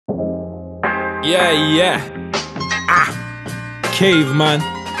Yeah. Caveman.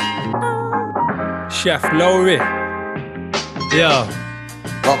 Chef Lowry. Yeah.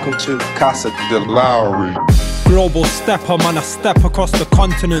 Welcome to Casa de Lowry. Global stepper, man, I step across the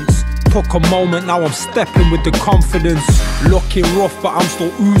continents. Took a moment, now I'm stepping with the confidence. Looking rough, but I'm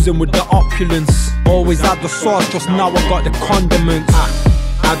still oozing with the opulence. Always had the sauce, just now I got the condiments.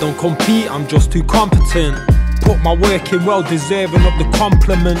 I don't compete, I'm just too competent. Put my work in, well deserving of the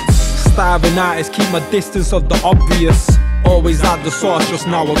compliments. Starving artists, keep my distance of the obvious. Always had the sauce, just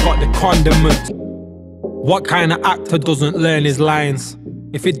now I got the condiments. What kind of actor doesn't learn his lines?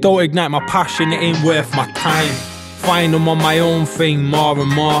 If it don't ignite my passion, it ain't worth my time. Find them on my own thing more and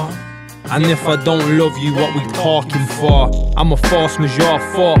more. And if I don't love you, what we talking for? I'm a force majeure,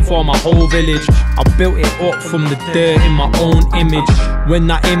 fought for my whole village. I built it up from the dirt in my own image. When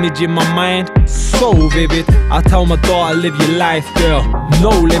that image in my mind, so vivid, I tell my daughter, live your life, girl, no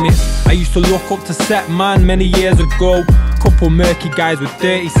limits. I used to look up to Set Man many years ago. Couple murky guys with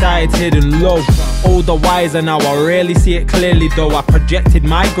dirty sides hidden low. Older, wiser now, I rarely see it clearly though. I projected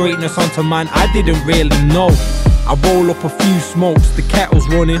my greatness onto man I didn't really know. I roll up a few smokes, the kettle's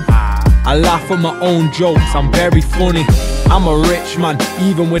running. I laugh at my own jokes, I'm very funny. I'm a rich man,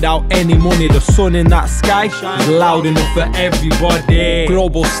 even without any money. The sun in that sky is loud enough for everybody.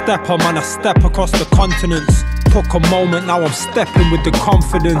 Global stepper, man, I step across the continents. Took a moment, now I'm stepping with the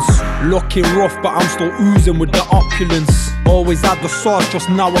confidence. Looking rough, but I'm still oozing with the opulence. Always had the sauce, just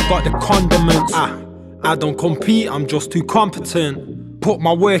now I got the condiments. I don't compete, I'm just too competent. Put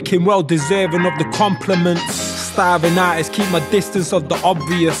my work in, well deserving of the compliments. Starving artists, keep my distance of the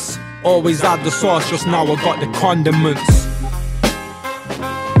obvious. Always had the sauce, just now I got the condiments.